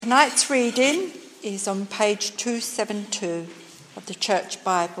Tonight's reading is on page 272 of the Church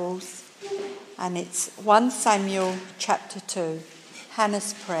Bibles, and it's 1 Samuel chapter 2,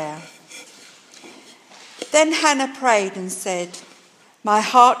 Hannah's prayer. Then Hannah prayed and said, "My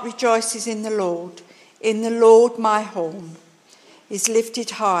heart rejoices in the Lord my horn is lifted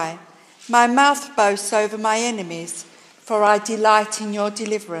high. My mouth boasts over my enemies, for I delight in your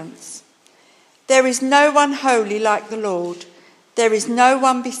deliverance. There is no one holy like the Lord. There is no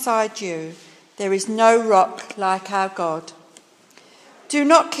one beside you. There is no rock like our God. Do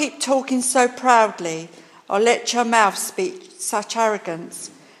not keep talking so proudly, or let your mouth speak such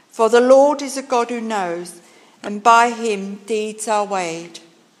arrogance. For the Lord is a God who knows, and by him deeds are weighed.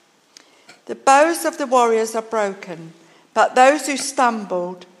 The bows of the warriors are broken, but those who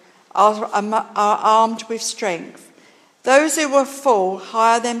stumbled are armed with strength. Those who were full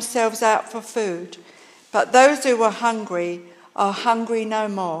hire themselves out for food, but those who were hungry are hungry no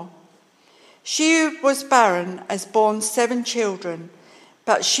more. She who was barren has borne 7 children,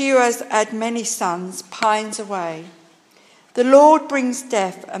 but she who has had many sons pines away. The Lord brings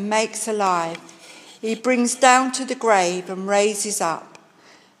death and makes alive. He brings down to the grave and raises up.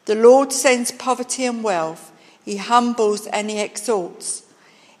 The Lord sends poverty and wealth. He humbles and he exalts.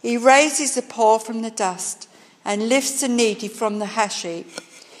 He raises the poor from the dust and lifts the needy from the ash heap.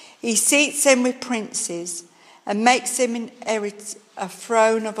 He seats them with princes and makes them inherit a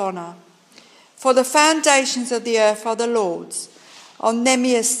throne of honour. For the foundations of the earth are the Lord's. On them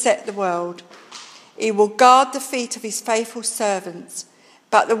he has set the world. He will guard the feet of his faithful servants,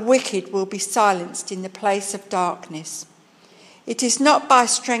 but the wicked will be silenced in the place of darkness. It is not by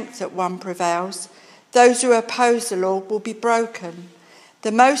strength that one prevails. Those who oppose the Lord will be broken.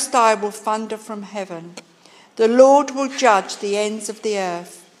 The Most High will thunder from heaven. The Lord will judge the ends of the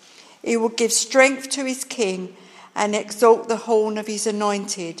earth. He will give strength to his king and exalt the horn of his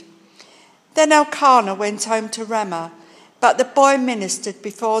anointed." Then Elkanah went home to Ramah, but the boy ministered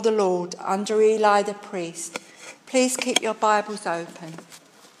before the Lord under Eli the priest. Please keep your Bibles open.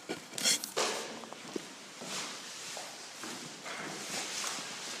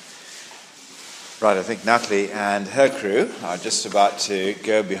 Right, I think Natalie and her crew are just about to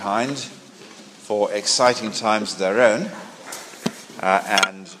go behind for exciting times of their own,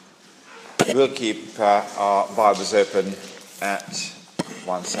 and we'll keep our Bibles open at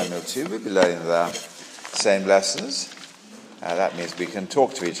 1 Samuel 2. We'll be learning the same lessons. That means we can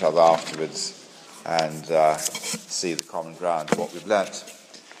talk to each other afterwards and see the common ground of what we've learnt.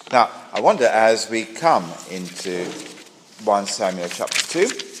 Now, I wonder, as we come into 1 Samuel chapter 2,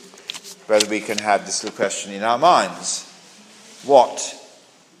 whether we can have this little question in our minds. What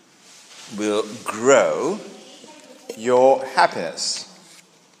will grow your happiness?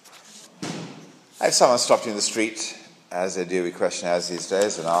 If someone stopped you in the street, as they do with questionnaires these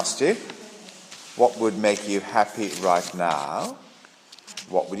days, and asked you, what would make you happy right now,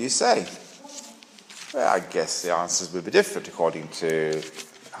 what would you say? Well, I guess the answers would be different according to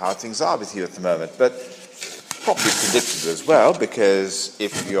how things are with you at the moment, but probably predictable as well, because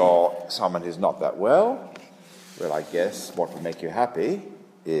if you're someone who's not that well, I guess what would make you happy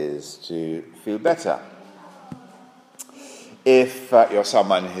is to feel better. If you're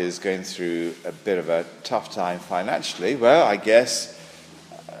someone who's going through a bit of a tough time financially, I guess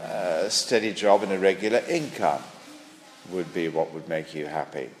a steady job and a regular income would be what would make you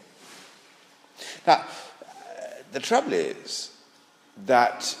happy. Now, the trouble is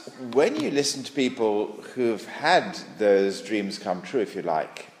that when you listen to people who've had those dreams come true, if you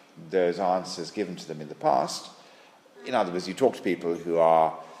like, those answers given to them in the past, in other words, you talk to people who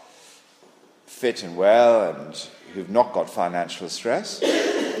are fit and well and who've not got financial stress,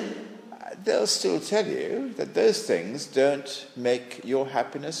 they'll still tell you that those things don't make your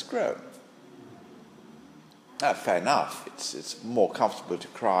happiness grow. Fair enough, it's more comfortable to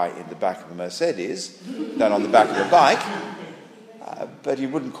cry in the back of a Mercedes than on the back of a bike, but you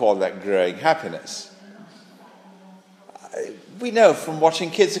wouldn't call that growing happiness. We know from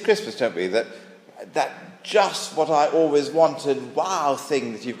watching Kids at Christmas, don't we, that just what I always wanted, wow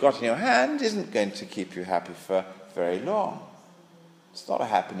thing that you've got in your hand isn't going to keep you happy for very long. It's not a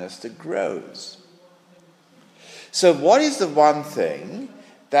happiness that grows. So what is the one thing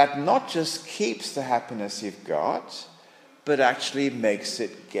that not just keeps the happiness you've got, but actually makes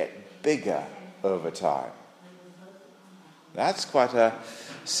it get bigger over time? That's quite a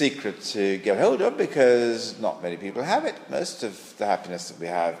secret to get hold of, because not many people have it. Most of the happiness that we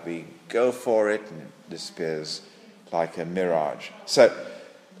have, we go for it and it disappears like a mirage. So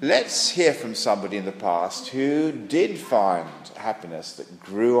let's hear from somebody in the past who did find happiness that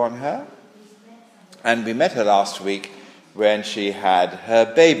grew on her. And we met her last week when she had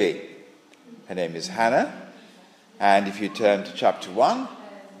her baby. Her name is Hannah, and if you turn to chapter 1,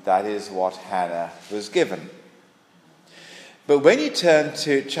 that is what Hannah was given. But when you turn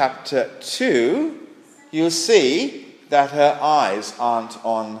to chapter 2, you'll see that her eyes aren't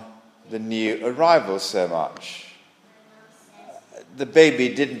on the new arrival so much. The baby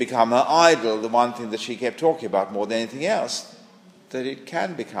didn't become her idol, the one thing that she kept talking about more than anything else, that it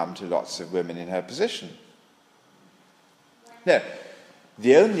can become to lots of women in her position. No,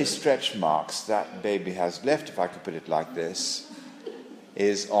 the only stretch marks that baby has left, if I could put it like this,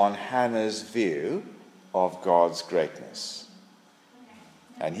 is on Hannah's view of God's greatness.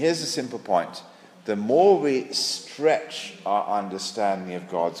 And here's a simple point. The more we stretch our understanding of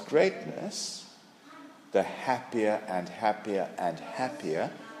God's greatness, the happier and happier and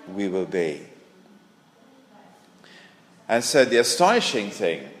happier we will be. And so the astonishing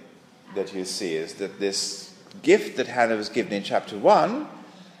thing that you see is that this gift that Hannah was given in chapter 1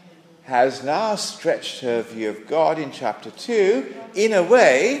 has now stretched her view of God in chapter 2 in a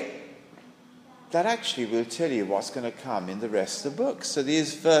way that actually will tell you what's going to come in the rest of the book. So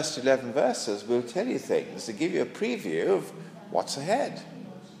these first 11 verses will tell you things to give you a preview of what's ahead.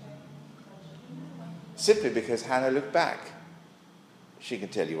 Simply because Hannah looked back, she can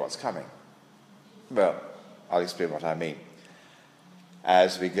tell you what's coming. Well, I'll explain what I mean.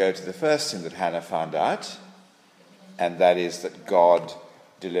 As we go to the first thing that Hannah found out, and that is that God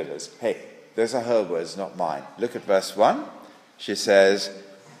delivers. Hey, those are her words, not mine. Look at verse 1. She says,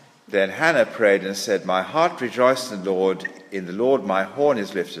 "Then Hannah prayed and said, 'My heart rejoiced in the Lord my horn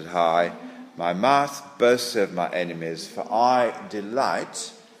is lifted high, my mouth boasts of my enemies, for I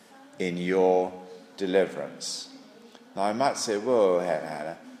delight in your deliverance.'" Now I might say, whoa,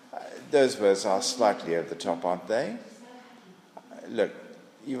 Hannah, those words are slightly over the top, aren't they? Look,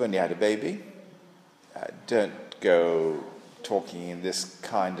 you've only had a baby. Don't go talking in this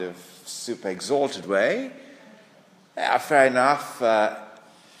kind of super exalted way. Fair enough,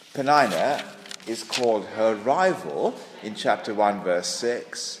 Peninnah is called her rival in chapter 1 verse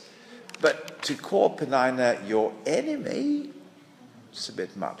 6, but to call Peninnah your enemy, it's a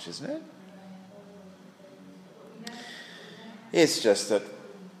bit much, isn't it? It's just that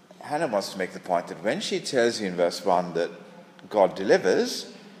Hannah wants to make the point that when she tells you in verse 1 that God delivers,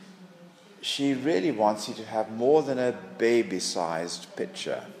 she really wants you to have more than a baby-sized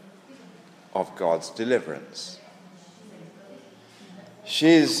picture of God's deliverance.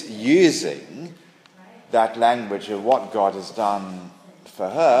 She's using that language of what God has done for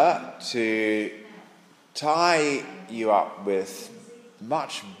her to tie you up with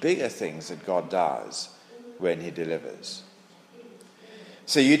much bigger things that God does when he delivers.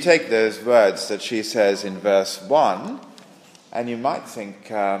 So you take those words that she says in verse 1, and you might think,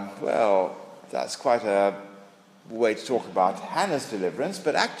 well, that's quite a way to talk about Hannah's deliverance,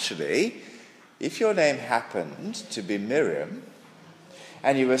 but actually, if your name happened to be Miriam,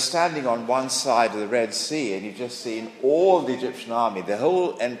 and you were standing on one side of the Red Sea, and you've just seen all the Egyptian army, the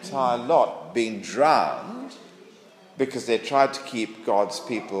whole entire lot, being drowned because they tried to keep God's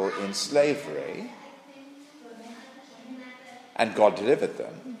people in slavery, and God delivered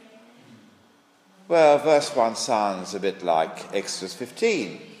them. Well, verse 1 sounds a bit like Exodus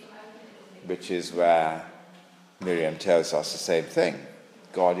 15, which is where Miriam tells us the same thing.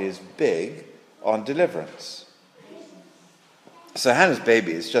 God is big on deliverance. So Hannah's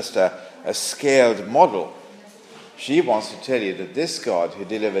baby is just a scaled model. She wants to tell you that this God who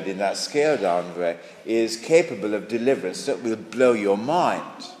delivered in that scaled down way is capable of deliverance that will blow your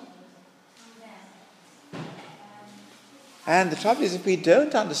mind. And the trouble is, if we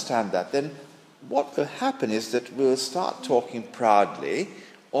don't understand that, then what will happen is that we'll start talking proudly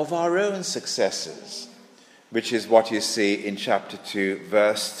of our own successes, which is what you see in chapter 2,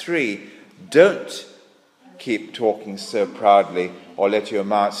 verse 3. Don't keep talking so proudly, or let your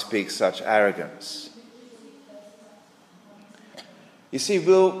mouth speak such arrogance. You see,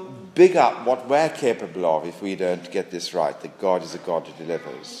 we'll big up what we're capable of if we don't get this right, that God is a God who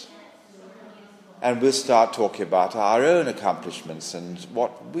delivers. And we'll start talking about our own accomplishments and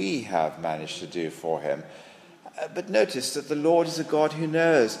what we have managed to do for him. But notice that the Lord is a God who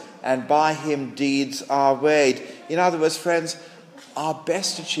knows, and by him deeds are weighed. In other words, friends, our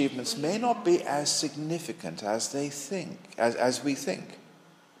best achievements may not be as significant as we think.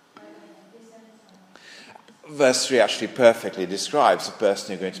 Verse 3 actually perfectly describes the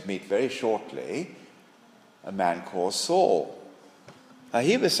person you're going to meet very shortly, a man called Saul.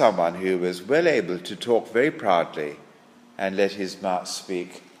 He was someone who was well able to talk very proudly and let his mouth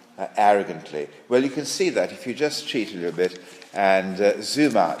speak arrogantly. Well, you can see that if you just cheat a little bit and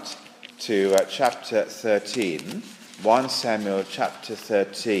zoom out to chapter 13, 1 Samuel chapter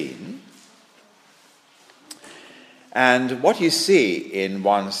 13. And what you see in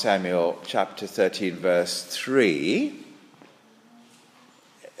 1 Samuel chapter 13 verse 3,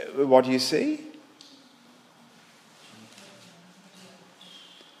 what do you see?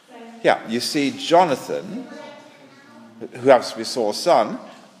 Yeah, you see Jonathan, who happens to be Saul's son,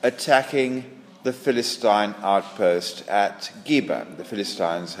 attacking the Philistine outpost at Geba. The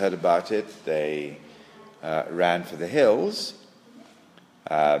Philistines heard about it. They ran for the hills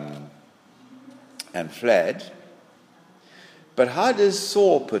and fled. But how does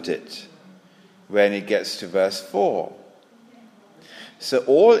Saul put it when he gets to verse 4? So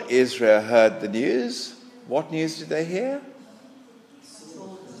all Israel heard the news. What news did they hear?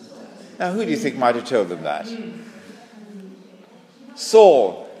 Now, who do you think might have told them that?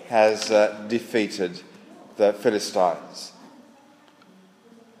 Saul has defeated the Philistines.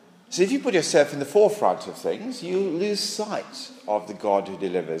 So if you put yourself in the forefront of things, you lose sight of the God who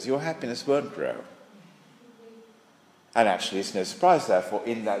delivers. Your happiness won't grow. And actually, it's no surprise, therefore,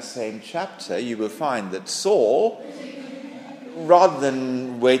 in that same chapter, you will find that Saul, rather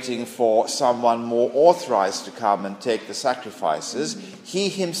than waiting for someone more authorized to come and take the sacrifices, he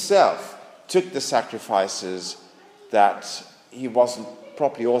himself took the sacrifices that he wasn't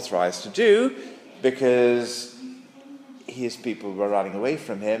properly authorized to do because his people were running away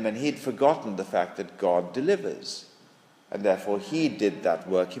from him, and he'd forgotten the fact that God delivers. And therefore, he did that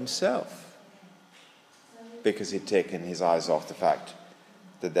work himself because he'd taken his eyes off the fact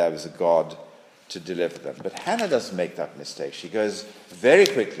that there was a God to deliver them. But Hannah doesn't make that mistake. She goes very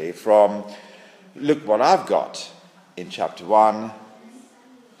quickly from, look what I've got, in chapter 1,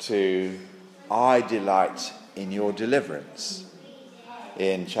 to, I delight in your deliverance,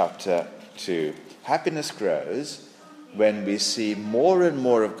 in chapter 2. Happiness grows when we see more and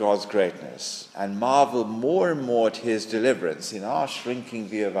more of God's greatness and marvel more and more at his deliverance in our shrinking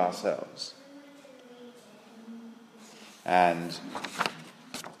view of ourselves. And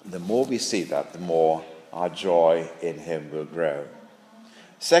the more we see that, the more our joy in him will grow.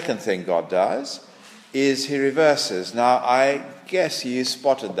 Second thing God does is he reverses. Now, I guess you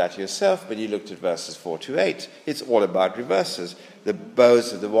spotted that yourself when you looked at verses 4 to 8. It's all about reverses. The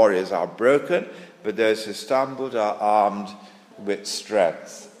bows of the warriors are broken, but those who stumbled are armed with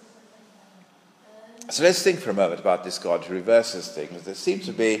strength. So let's think for a moment about this God who reverses things. There seems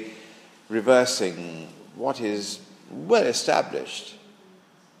to be reversing what is well established,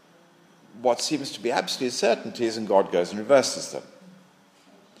 what seems to be absolute certainties, and God goes and reverses them.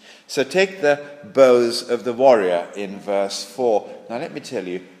 So take the bows of the warrior in verse 4. Now let me tell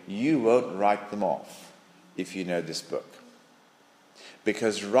you, you won't write them off if you know this book.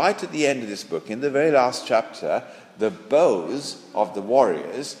 Because right at the end of this book, in the very last chapter, the bows of the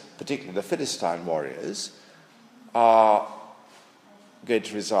warriors, particularly the Philistine warriors, are going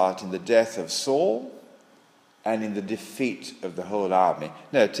to result in the death of Saul and in the defeat of the whole army.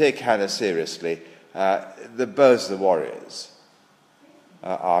 No, take Hannah seriously. The bows of the warriors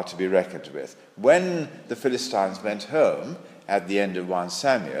are to be reckoned with. When the Philistines went home at the end of 1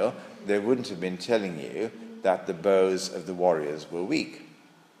 Samuel, they wouldn't have been telling you that the bows of the warriors were weak.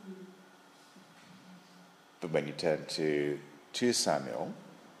 But when you turn to 2 Samuel,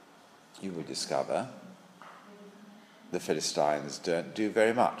 you will discover the Philistines don't do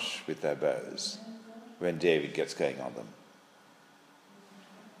very much with their bows when David gets going on them.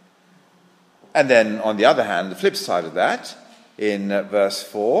 And then, on the other hand, the flip side of that, in verse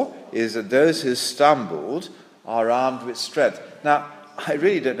 4, is that those who stumbled are armed with strength. Now, I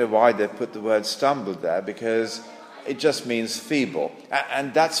really don't know why they put the word stumbled there, because it just means feeble.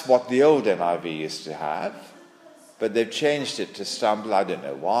 And that's what the old NIV used to have, but they've changed it to stumble. I don't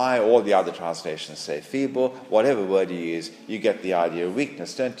know why. All the other translations say feeble. Whatever word you use, you get the idea of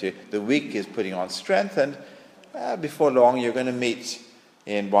weakness, don't you? The weak is putting on strength, and before long you're going to meet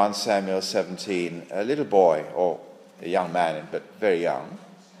in 1 Samuel 17 a little boy, or a young man, but very young.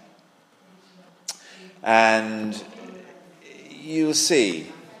 And you'll see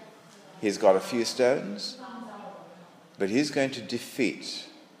he's got a few stones, but he's going to defeat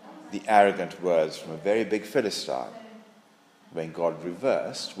the arrogant words from a very big Philistine when God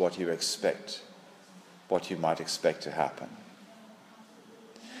reversed what you might expect to happen.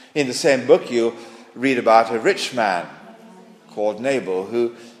 In the same book, you read about a rich man called Nabal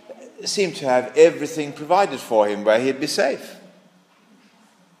who seemed to have everything provided for him where he'd be safe.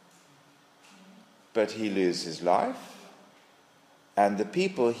 But he loses his life, and the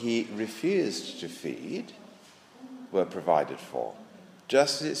people he refused to feed were provided for.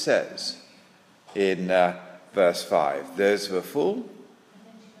 Just as it says in verse 5, those who were full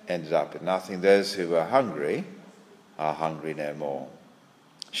ended up with nothing. Those who were hungry are hungry no more.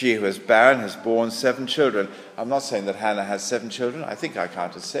 She who is barren has borne 7 children. I'm not saying that Hannah has 7 children. I think I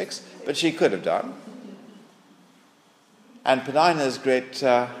counted 6, but she could have done. And Peninnah's great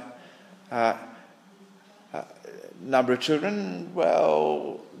number of children,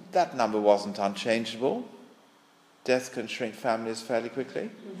 well, that number wasn't unchangeable. Death can shrink families fairly quickly.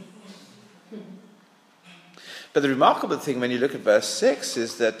 But the remarkable thing when you look at verse 6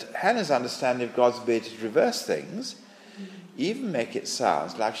 is that Hannah's understanding of God's ability to reverse things even make it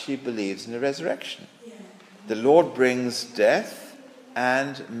sound like she believes in a resurrection. The Lord brings death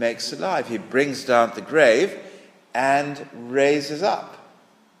and makes alive. He brings down the grave and raises up.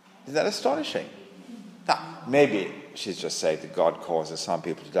 Isn't that astonishing? Now, maybe she's just saying that God causes some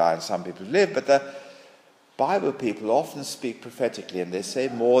people to die and some people to live, but the Bible people often speak prophetically and they say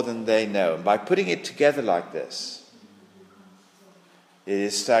more than they know. And by putting it together like this, it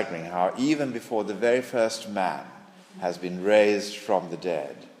is staggering how even before the very first man has been raised from the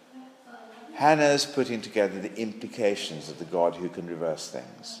dead, Hannah's putting together the implications of the God who can reverse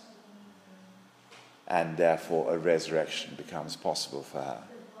things. And therefore a resurrection becomes possible for her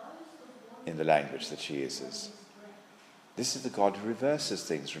in the language that she uses. This is the God who reverses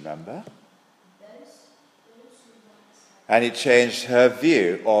things, remember? And it changed her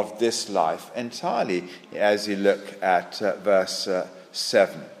view of this life entirely as you look at verse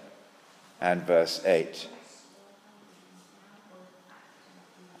 7 and verse 8.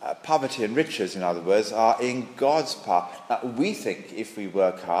 Poverty and riches, in other words, are in God's power. We think if we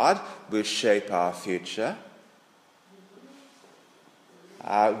work hard, we'll shape our future.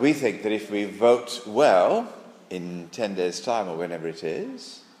 We think that if we vote well in 10 days' time or whenever it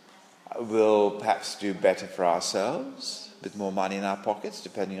is, we'll perhaps do better for ourselves, a bit more money in our pockets,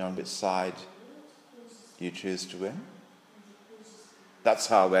 depending on which side you choose to win. That's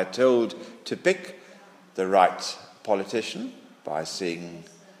how we're told to pick the right politician, by seeing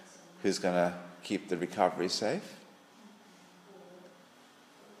who's going to keep the recovery safe.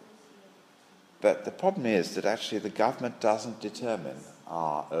 But the problem is that actually the government doesn't determine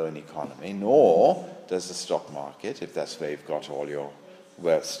our own economy, nor does the stock market, if that's where you've got all your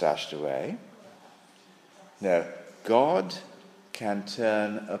wealth stashed away. No, God can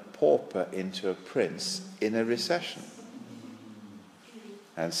turn a pauper into a prince in a recession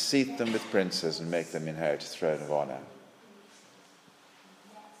and seat them with princes and make them inherit a throne of honor.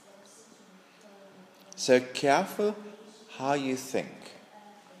 So careful how you think,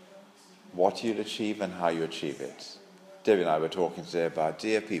 what you'll achieve and how you achieve it. Debbie and I were talking today about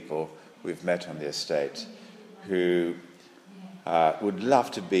dear people we've met on the estate who would love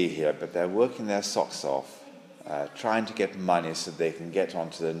to be here, but they're working their socks off, trying to get money so they can get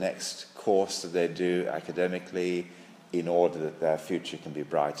onto the next course that they do academically in order that their future can be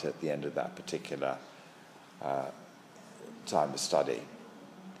brighter at the end of that particular time of study.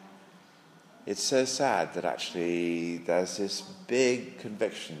 It's so sad that actually there's this big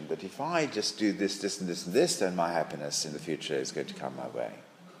conviction that if I just do this, this, and this, and this, then my happiness in the future is going to come my way.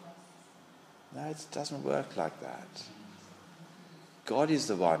 No, it doesn't work like that. God is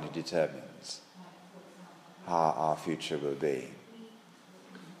the one who determines how our future will be.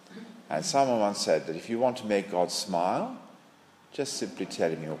 And someone once said that if you want to make God smile, just simply tell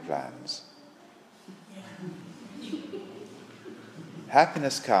him your plans.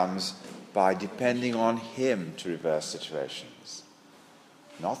 Happiness comes by depending on him to reverse situations,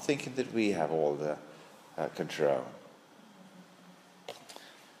 not thinking that we have all the control.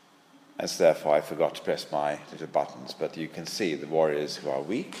 And so therefore I forgot to press my little buttons, but you can see the warriors who are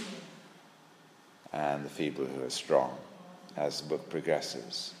weak and the feeble who are strong as the book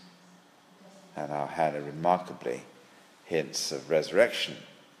progresses. And how Hannah remarkably hints of resurrection,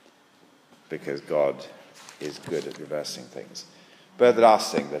 because God is good at reversing things. But the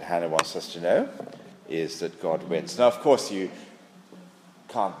last thing that Hannah wants us to know is that God wins. Now, of course, you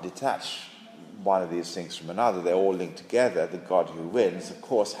can't detach one of these things from another. They're all linked together. The God who wins, of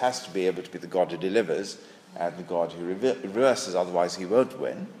course, has to be able to be the God who delivers and the God who reverses, otherwise he won't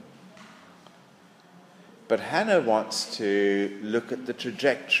win. But Hannah wants to look at the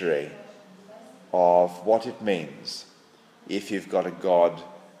trajectory of what it means if you've got a God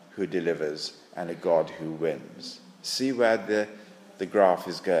who delivers and a God who wins. See where the graph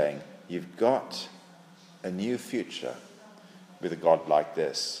is going. You've got a new future with a God like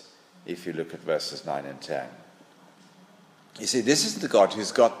this if you look at verses 9 and 10. You see, this is the God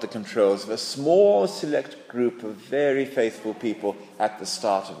who's got the controls of a small select group of very faithful people at the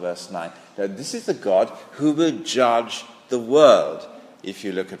start of verse 9. Now, this is the God who will judge the world if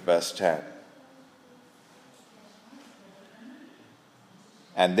you look at verse 10.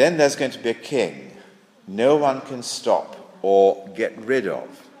 And then there's going to be a king no one can stop or get rid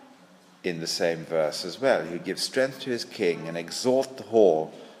of in the same verse as well. He gives strength to his king and exalt the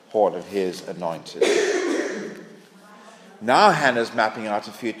horn of his anointed. Now Hannah's mapping out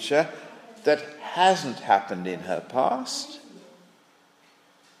a future that hasn't happened in her past,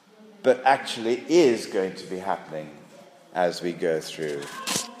 but actually is going to be happening as we go through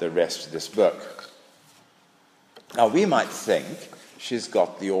the rest of this book. Now we might think she's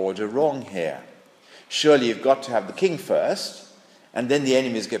got the order wrong here. Surely you've got to have the king first, and then the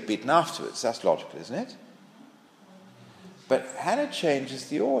enemies get beaten afterwards. That's logical, isn't it? But Hannah changes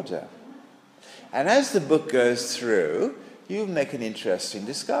the order. And as the book goes through, you make an interesting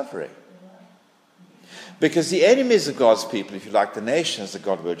discovery. Because the enemies of God's people, if you like, the nations that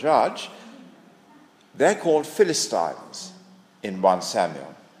God will judge, they're called Philistines in 1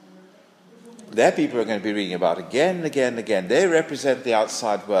 Samuel. They're people we're going to be reading about again and again and again. They represent the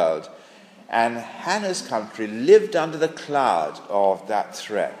outside world. And Hannah's country lived under the cloud of that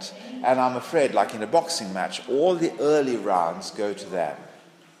threat. And I'm afraid, like in a boxing match, all the early rounds go to them.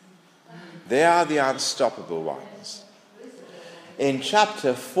 They are the unstoppable ones. In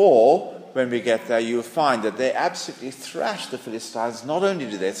chapter 4, when we get there, you'll find that they absolutely thrash the Philistines. Not only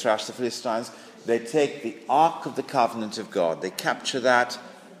do they thrash the Philistines, they take the Ark of the Covenant of God. They capture that.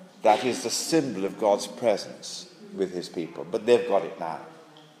 That is the symbol of God's presence with his people. But they've got it now.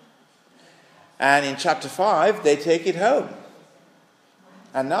 And in chapter 5, they take it home.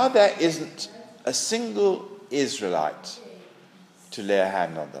 And now there isn't a single Israelite to lay a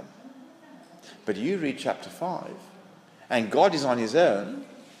hand on them. But you read chapter 5, and God is on his own,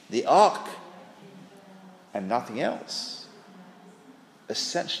 the ark, and nothing else,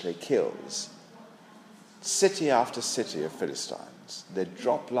 essentially kills city after city of Philistines. They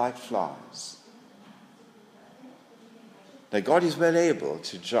drop like flies. Now God is well able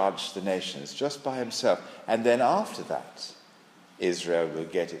to judge the nations just by himself. And then after that, Israel will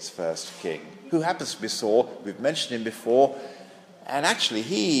get its first king, who happens to be Saul. We've mentioned him before. And actually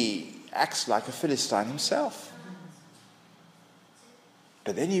he acts like a Philistine himself.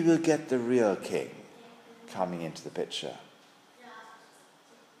 But then you will get the real king coming into the picture.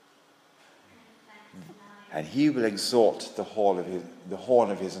 And he will exalt the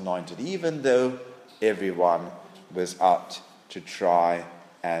horn of his anointed, even though everyone was out to try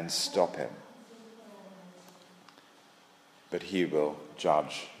and stop him. But he will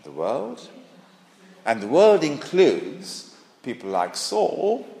judge the world. And the world includes people like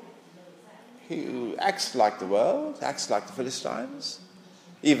Saul, who acts like the world, acts like the Philistines.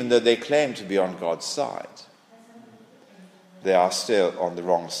 Even though they claim to be on God's side, they are still on the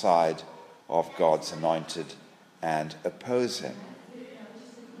wrong side of God's anointed and oppose him.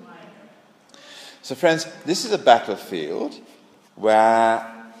 So friends, this is a battlefield where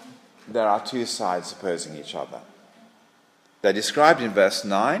there are two sides opposing each other. They're described in verse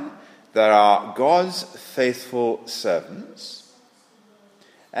 9. There are God's faithful servants,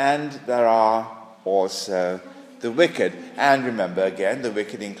 and there are also the wicked. And remember again, the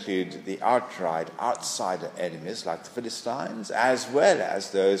wicked include the outright outsider enemies like the Philistines, as well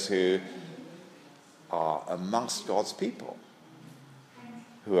as those who are amongst God's people,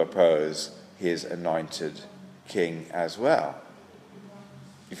 who oppose his anointed king as well.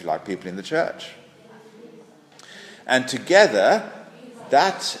 If you like, people in the church. And together,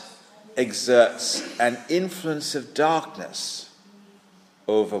 that exerts an influence of darkness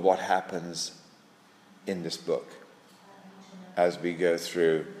over what happens in this book as we go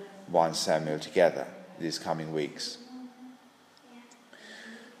through 1 Samuel together these coming weeks.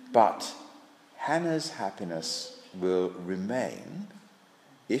 But Hannah's happiness will remain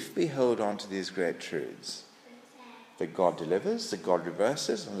if we hold on to these great truths, that God delivers, that God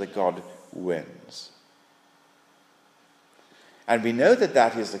reverses, and that God wins. And we know that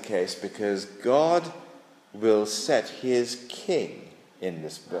that is the case because God will set his king in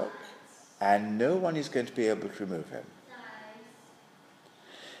this book, and no one is going to be able to remove him.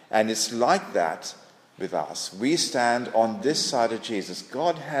 And it's like that with us. We stand on this side of Jesus.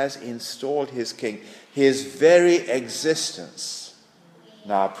 God has installed his king. His very existence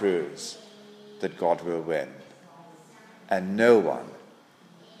now proves that God will win. And no one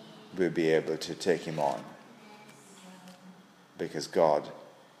will be able to take him on, because God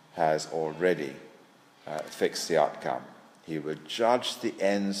has already fixed the outcome. He will judge the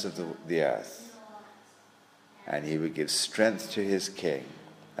ends of the earth, and he will give strength to his king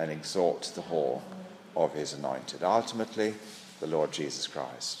and exalt the horn of his anointed. Ultimately, the Lord Jesus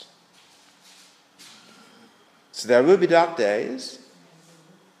Christ. So there will be dark days,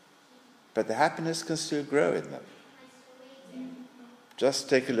 but the happiness can still grow in them.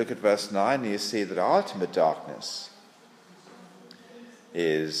 Just take a look at verse 9 and you see that ultimate darkness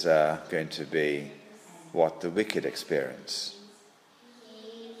is going to be what the wicked experience.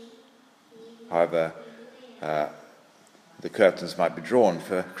 However, the curtains might be drawn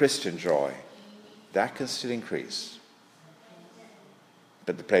for Christian joy. That can still increase.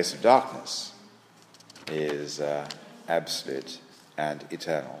 But the place of darkness is absolute and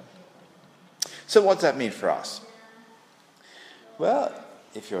eternal. So what does that mean for us? Well,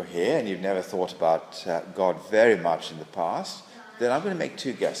 if you're here and you've never thought about God very much in the past, then I'm going to make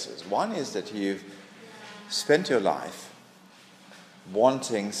two guesses. One is that you've spent your life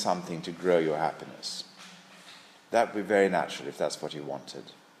wanting something to grow your happiness. That would be very natural if that's what you wanted.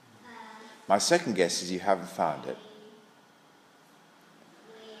 My second guess is you haven't found it.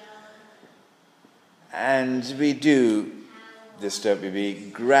 And we do this, don't we? We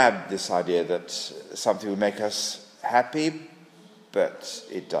grab this idea that something will make us happy, but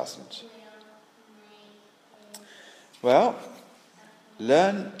it doesn't. Well,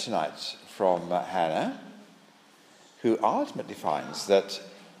 learn tonight from Hannah, who ultimately finds that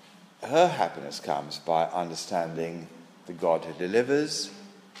her happiness comes by understanding the God who delivers,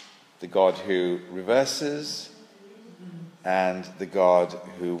 the God who reverses, and the God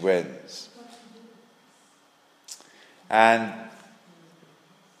who wins. And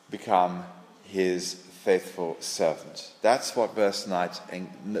become his faithful servant. That's what verse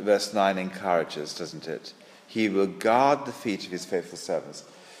 9 encourages, doesn't it? He will guard the feet of his faithful servants.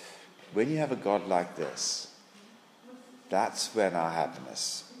 When you have a God like this, that's when our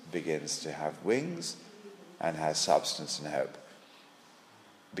happiness begins to have wings and has substance and hope.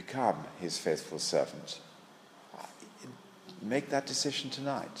 Become his faithful servant. Make that decision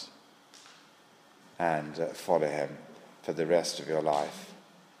tonight and follow him for the rest of your life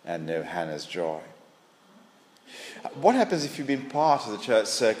and know Hannah's joy. What happens if you've been part of the church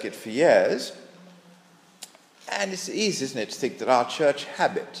circuit for years? And it's easy, isn't it, to think that our church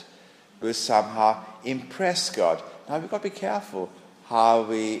habit will somehow impress God. Now we've got to be careful how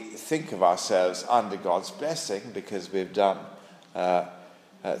we think of ourselves under God's blessing because we've done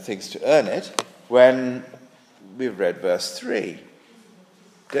things to earn it, when we've read verse 3.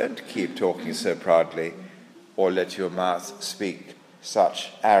 Don't keep talking so proudly or let your mouth speak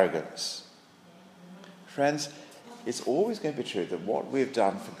such arrogance. Friends, it's always going to be true that what we've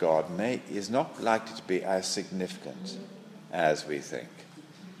done for God is not likely to be as significant as we think.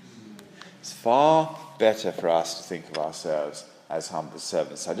 It's far better for us to think of ourselves as humble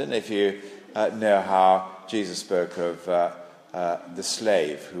servants. I don't know if you know how Jesus spoke of the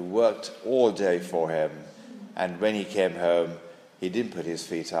slave who worked all day for him, and when he came home, he didn't put his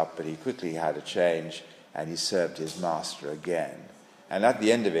feet up, but he quickly had a change, and he served his master again. And at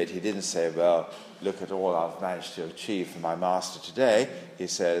the end of it, he didn't say, well, look at all I've managed to achieve for my master today. He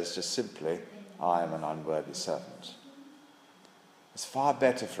says just simply, I am an unworthy servant. It's far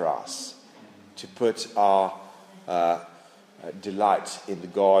better for us to put our delight in the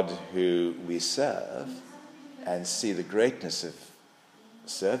God who we serve and see the greatness of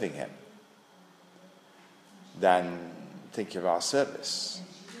serving him than think of our service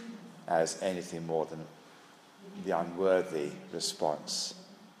as anything more than the unworthy response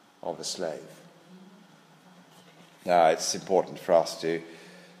of a slave. It's important for us to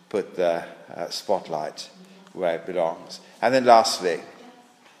put the spotlight where it belongs. And then lastly,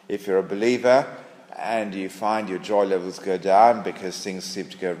 if you're a believer and you find your joy levels go down because things seem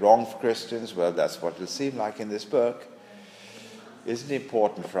to go wrong for Christians, well, that's what it'll seem like in this book. Isn't it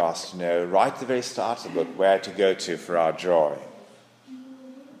important for us to know right at the very start of the book where to go to for our joy?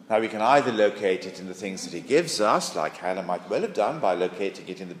 Now, we can either locate it in the things that he gives us, like Hannah might well have done by locating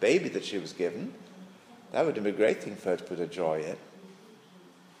it in the baby that she was given. That would have been a great thing for her to put her joy in.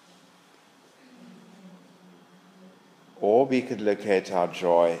 Or we could locate our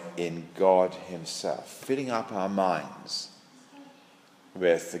joy in God himself, filling up our minds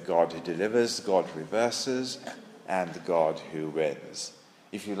with the God who delivers, the God who reverses, and the God who wins.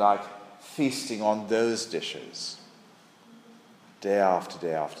 If you like, feasting on those dishes day after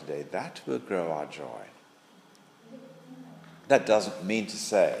day after day, that will grow our joy. That doesn't mean to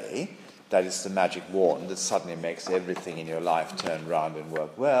say that it's the magic wand that suddenly makes everything in your life turn round and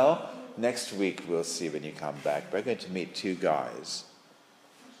work well. Next week we'll see when you come back. We're going to meet two guys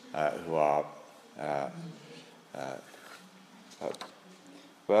who are,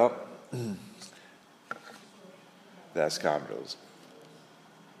 they're scoundrels.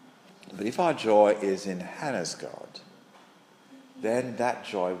 But if our joy is in Hannah's God, then that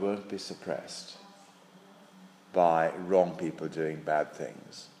joy won't be suppressed by wrong people doing bad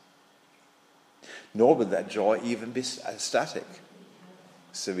things. Nor will that joy even be static.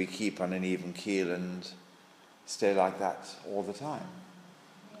 so we keep on an even keel and stay like that all the time.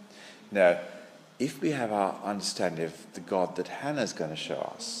 No, if we have our understanding of the God that Hannah's going to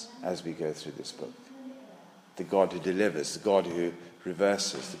show us as we go through this book, the God who delivers, the God who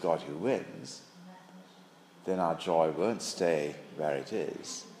reverses, the God who wins, then our joy won't stay where it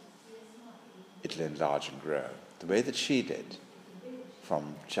is. It'll enlarge and grow, the way that she did,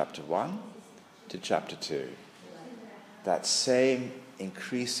 from chapter 1 to chapter 2. That same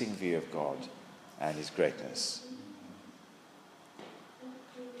increasing view of God and his greatness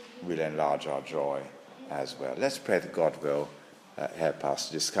will enlarge our joy as well. Let's pray that God will help us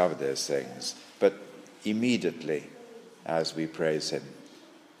to discover those things. But immediately, as we praise him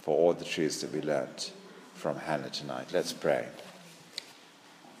for all the truths that we learnt from Hannah tonight, let's pray.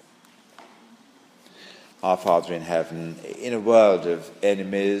 Our Father in heaven, in a world of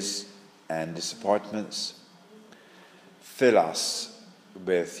enemies and disappointments, fill us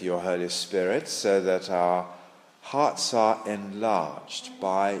with your Holy Spirit so that our hearts are enlarged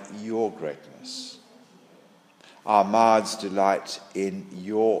by your greatness. Our mouths delight in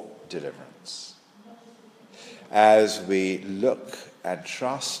your deliverance. As we look and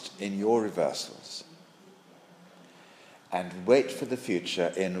trust in your reversals, and wait for the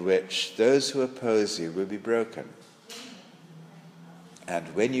future in which those who oppose you will be broken,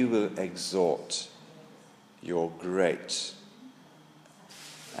 and when you will exalt your great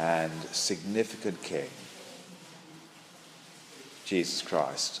and significant King, Jesus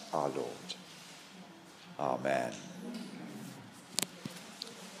Christ our Lord. Amen.